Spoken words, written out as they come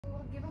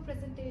a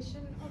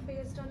presentation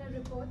based on a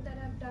report that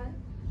I've done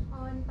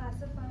on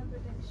passive fire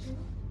protection.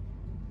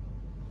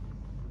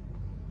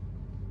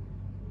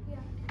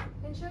 Yeah,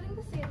 ensuring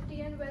the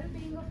safety and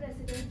well-being of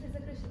residents is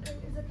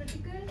a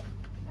critical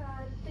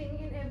thing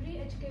in every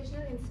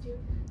educational institute.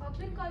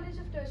 Auckland College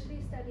of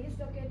Tertiary Studies,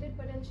 located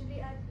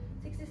potentially at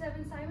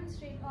 67 Simon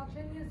Street,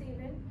 Auckland, New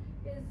Zealand,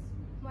 is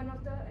one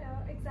of the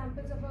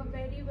examples of a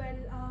very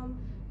well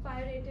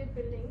fire-rated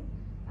building.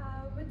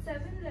 With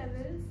 7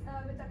 levels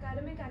with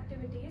academic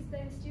activities, the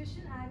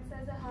institution acts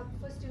as a hub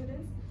for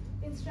students,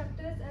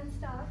 instructors and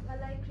staff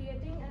alike,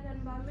 creating an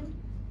environment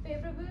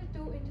favorable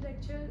to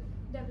intellectual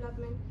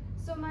development.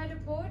 So my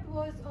report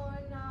was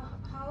on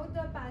how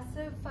the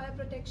passive fire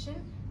protection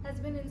has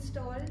been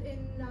installed in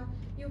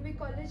UB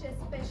College,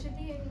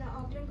 especially in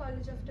Auckland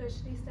College of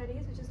Tertiary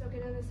Studies, which is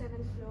located on the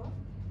 7th floor.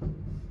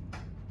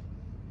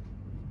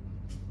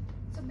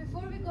 So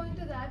before we go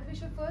into that, we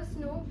should first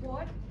know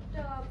what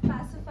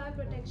passive fire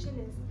protection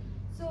is.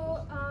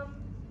 So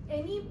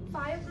any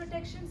fire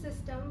protection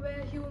system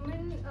where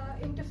human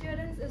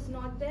interference is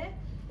not there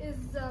is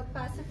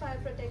passive fire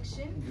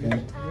protection,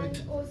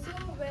 and also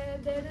where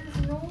there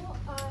is no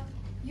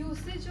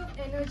usage of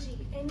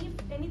energy.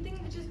 Anything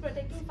which is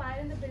protecting fire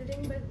in the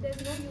building, but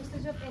there's no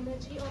usage of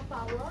energy or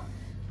power,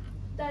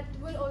 that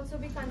will also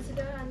be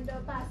considered under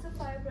passive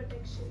fire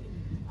protection.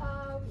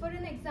 For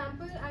an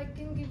example, I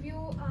can give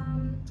you,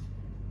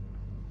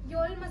 you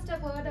all must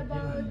have heard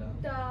about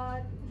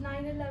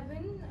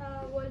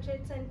 9/11 World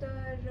Trade Center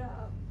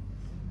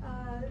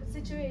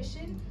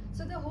situation.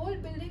 So the whole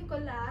building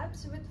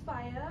collapsed with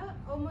fire,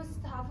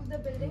 almost half of the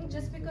building,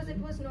 just because it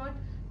was not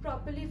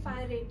properly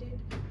fire rated.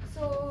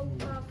 So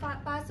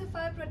passive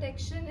fire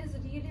protection is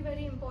really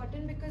very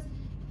important, because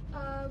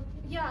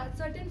yeah,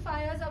 certain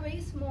fires are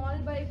very small,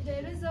 but if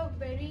there is a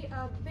very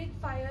big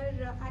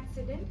fire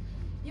accident,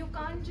 you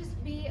can't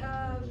just be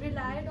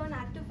relied on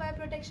active fire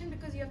protection,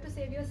 because you have to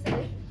save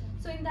yourself.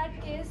 So in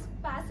that case,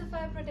 passive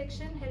fire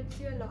protection helps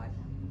you a lot.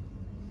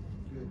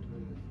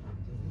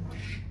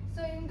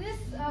 So in this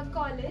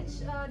college,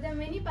 there are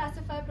many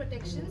passive fire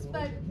protections,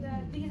 but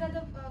these are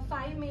the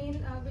 5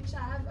 main which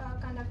I have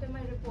conducted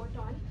my report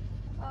on.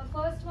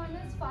 First one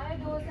is fire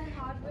doors and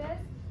hardware,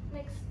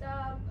 next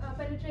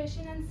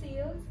penetration and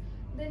seals,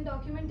 then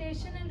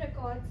documentation and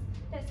records,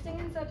 testing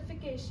and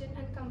certification,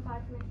 and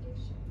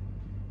compartmentation.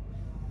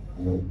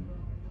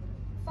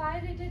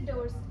 Fire rated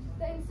doors.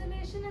 The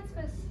installation and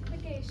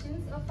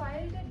specifications of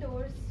fire rated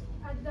doors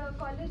at the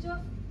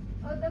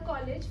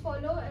college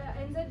follow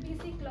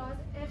NZBC clause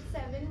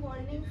F7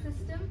 warning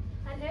system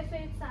and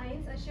F8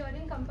 signs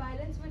assuring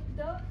compliance with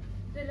the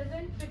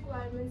relevant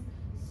requirements.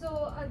 So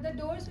the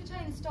doors which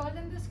are installed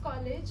in this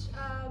college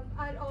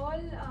are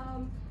all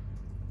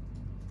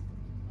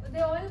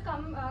they all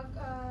come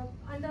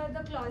under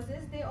the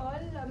clauses. They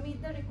all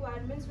meet the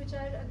requirements which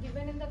are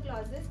given in the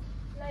clauses.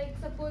 Like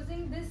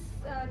supposing this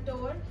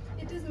door,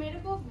 it is made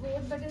up of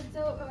wood, but it's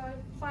a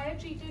fire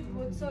treated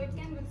wood, so it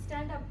can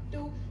withstand up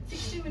to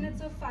 60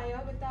 minutes of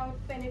fire without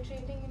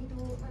penetrating into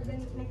the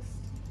next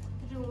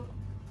room.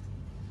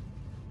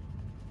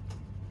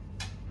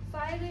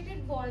 Fire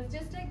rated walls,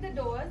 just like the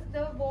doors,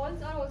 the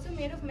walls are also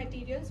made of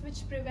materials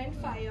which prevent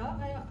fire.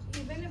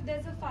 Even if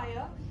there's a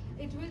fire,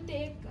 it will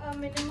take a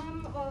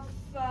minimum of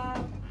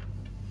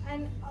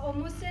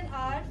almost an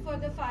hour for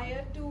the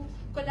fire to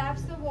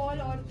collapse the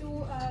wall, or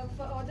to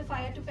for the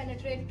fire to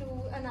penetrate to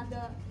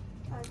another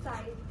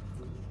side.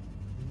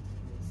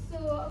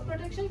 So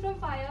protection from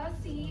fire,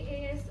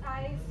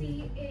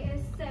 CASI,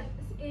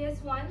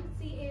 AS1,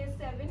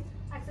 CAS7,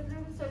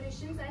 acceptable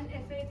solutions, and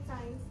F8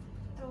 signs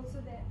are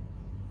also there.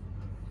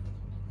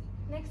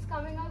 Next,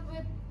 coming up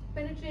with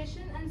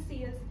penetration and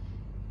seals.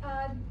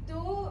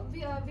 Though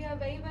we are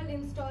very well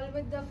installed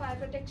with the fire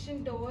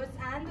protection doors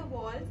and the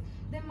walls,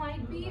 there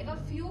might be a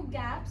few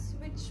gaps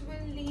which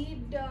will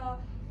lead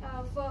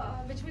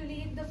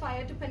the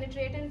fire to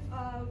penetrate and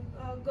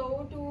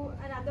go to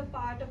another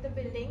part of the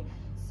building.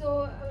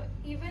 So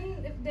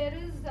even if there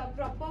is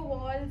proper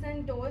walls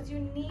and doors, you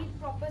need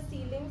proper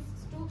sealings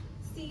to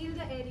seal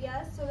the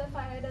areas so the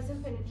fire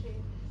doesn't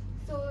penetrate.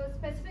 So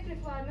specific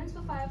requirements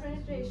for fire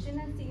penetration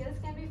and seals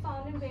can be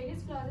found in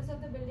various clauses of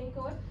the building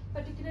code,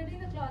 particularly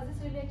the clauses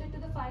related to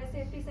the fire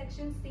safety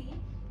section C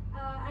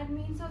and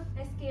means of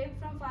escape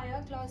from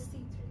fire, clause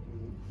C3.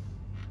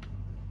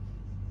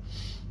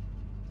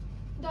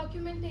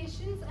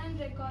 Documentations and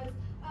records.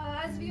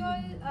 As we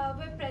all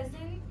were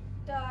present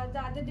the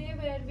other day,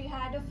 where we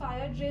had a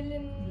fire drill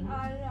in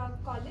our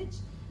college.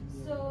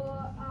 So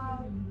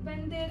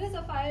when there is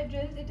a fire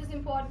drill, it is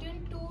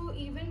important to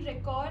even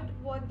record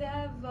what they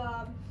have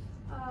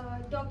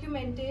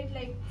documented.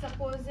 Like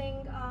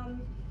supposing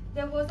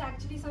there was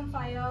actually some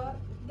fire,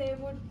 they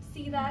would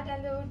see that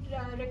and they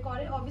would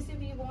record it. Obviously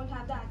we won't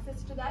have the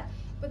access to that,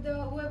 but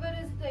whoever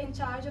is in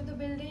charge of the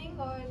building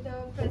or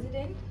the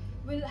president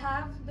will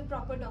have the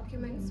proper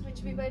documents,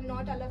 which we were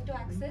not allowed to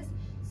access.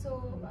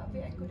 So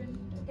I couldn't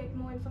get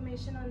more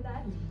information on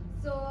that.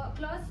 So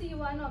clause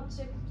C1,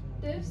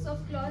 objectives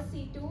of clause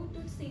C2 to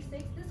C6.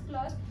 This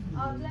clause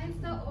outlines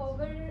the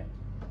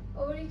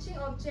overreaching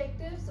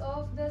objectives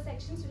of the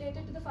sections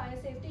related to the fire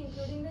safety,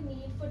 including the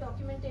need for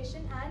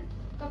documentation and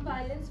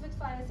compliance with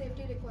fire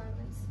safety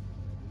requirements.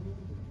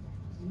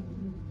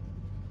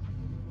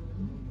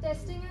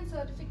 Testing and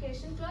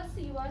certification. Clause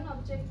C1,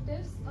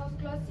 objectives of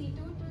clause C2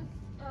 to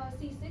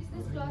C6.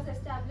 This clause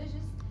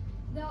establishes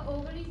the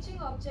overreaching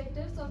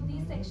objectives of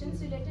these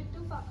sections related to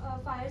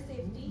fire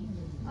safety.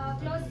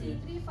 Clause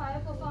C3,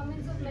 fire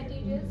performance of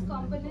materials,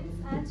 components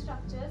and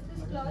structures.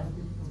 This clause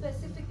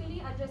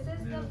specifically addresses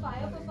the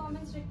fire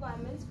performance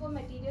requirements for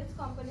materials,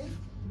 components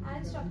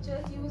and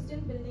structures used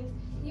in buildings.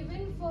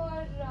 Even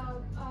for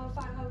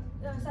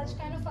such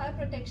kind of fire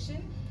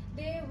protection,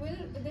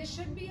 there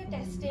should be a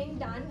testing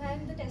done,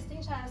 and the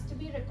testing has to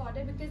be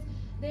recorded, because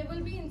they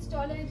will be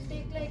installed and it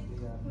take like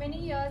many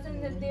years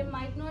and they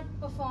might not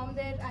perform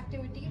their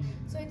activity.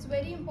 So it's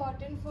very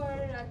important for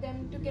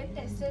them to get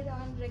tested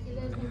on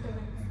regular intervals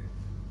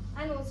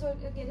and also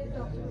get it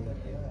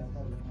documented.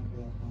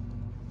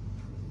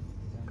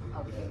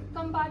 Okay,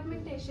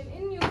 compartmentation.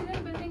 In New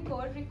Zealand Building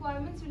Code,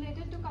 requirements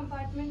related to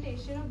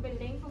compartmentation of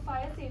building for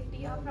fire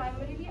safety are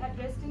primarily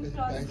addressed in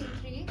clause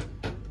C3,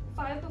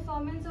 fire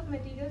performance of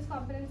materials,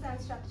 components and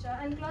structure,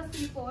 and clause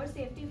C4,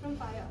 safety from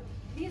fire.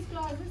 These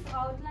clauses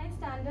outline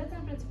standards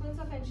and principles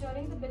of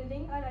ensuring the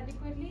building are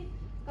adequately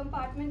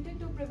compartmented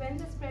to prevent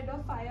the spread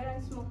of fire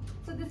and smoke.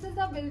 So this is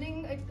the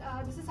building,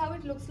 this is how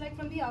it looks like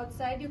from the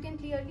outside. You can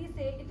clearly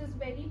say it is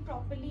very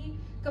properly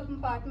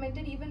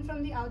compartmented even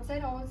from the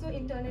outside. Also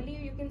internally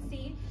you can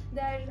see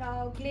there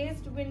are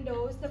glazed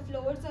windows, the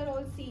floors are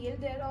all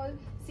sealed, there are all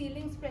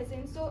ceilings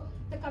present. So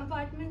the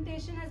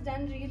compartmentation has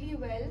done really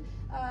well.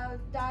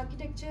 The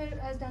architecture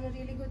has done a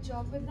really good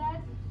job with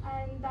that,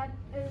 and that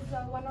is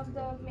one of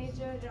the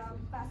major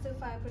passive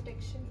fire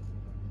protection.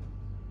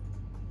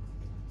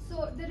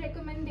 So the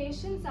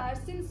recommendations are,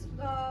 since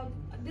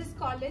this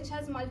college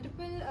has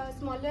multiple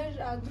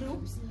smaller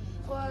groups,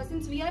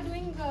 since we are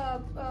doing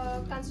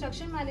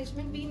construction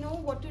management, we know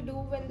what to do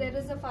when there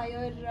is a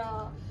fire.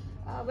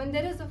 When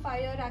there is a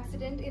fire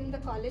accident in the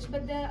college,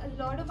 but there are a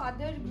lot of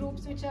other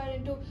groups which are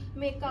into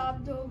makeup,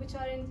 which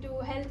are into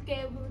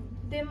healthcare.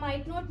 They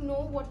might not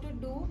know what to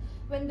do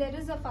when there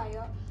is a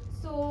fire.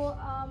 So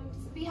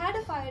we had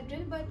a fire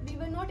drill, but we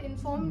were not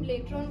informed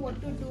later on what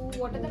to do,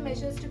 what are the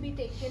measures to be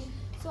taken.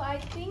 So I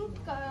think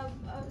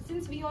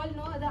since we all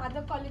know, the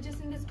other colleges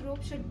in this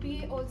group should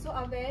be also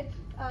aware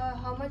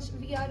how much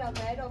we are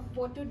aware of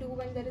what to do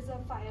when there is a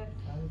fire.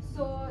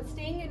 So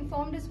staying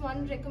informed is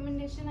one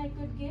recommendation I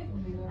could give.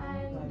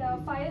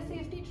 And fire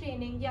safety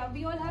training. Yeah,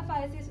 we all have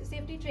fire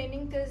safety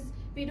training because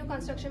we do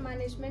construction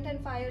management, and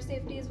fire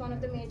safety is one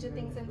of the major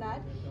things in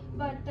that.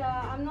 But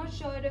I'm not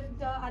sure if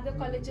the other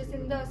colleges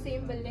in the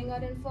same building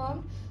are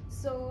informed.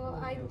 So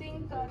I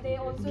think they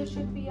also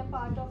should be a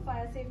part of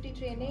fire safety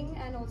training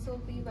and also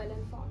be well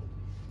informed.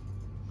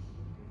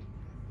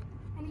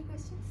 Any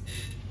questions?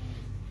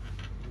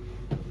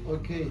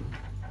 Okay,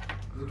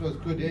 it was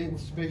good,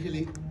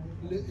 especially,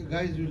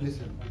 guys, you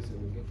listen,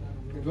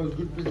 okay? It was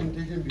good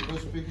presentation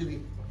because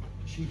especially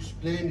she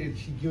explained it,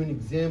 she gave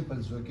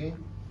examples, okay?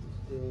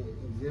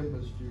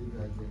 Examples to you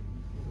guys.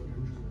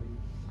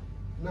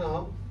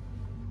 Now,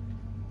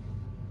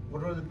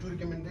 what are the two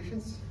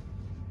recommendations?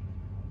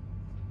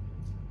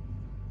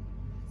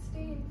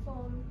 Stay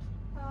informed.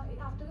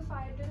 After the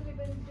fire drill,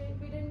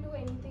 we didn't do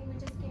anything. We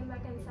just came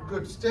back and sat.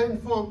 Good. Stay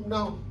informed.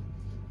 Now,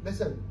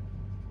 listen,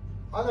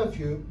 all of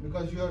you,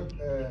 because you are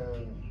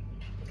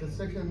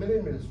construction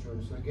management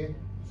students, okay?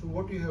 So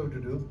what you have to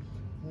do?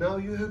 Now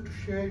you have to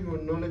share your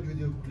knowledge with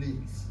your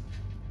colleagues,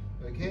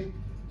 okay?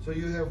 So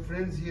you have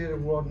friends here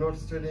who are not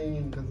studying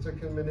in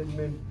construction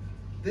management.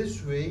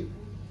 This way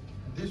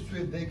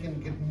they can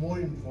get more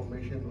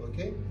information,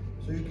 okay?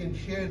 So you can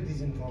share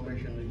this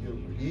information with your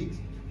colleagues,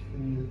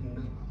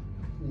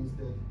 means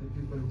that the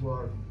people who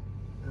are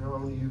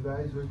around you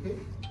guys, okay?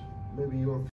 Maybe your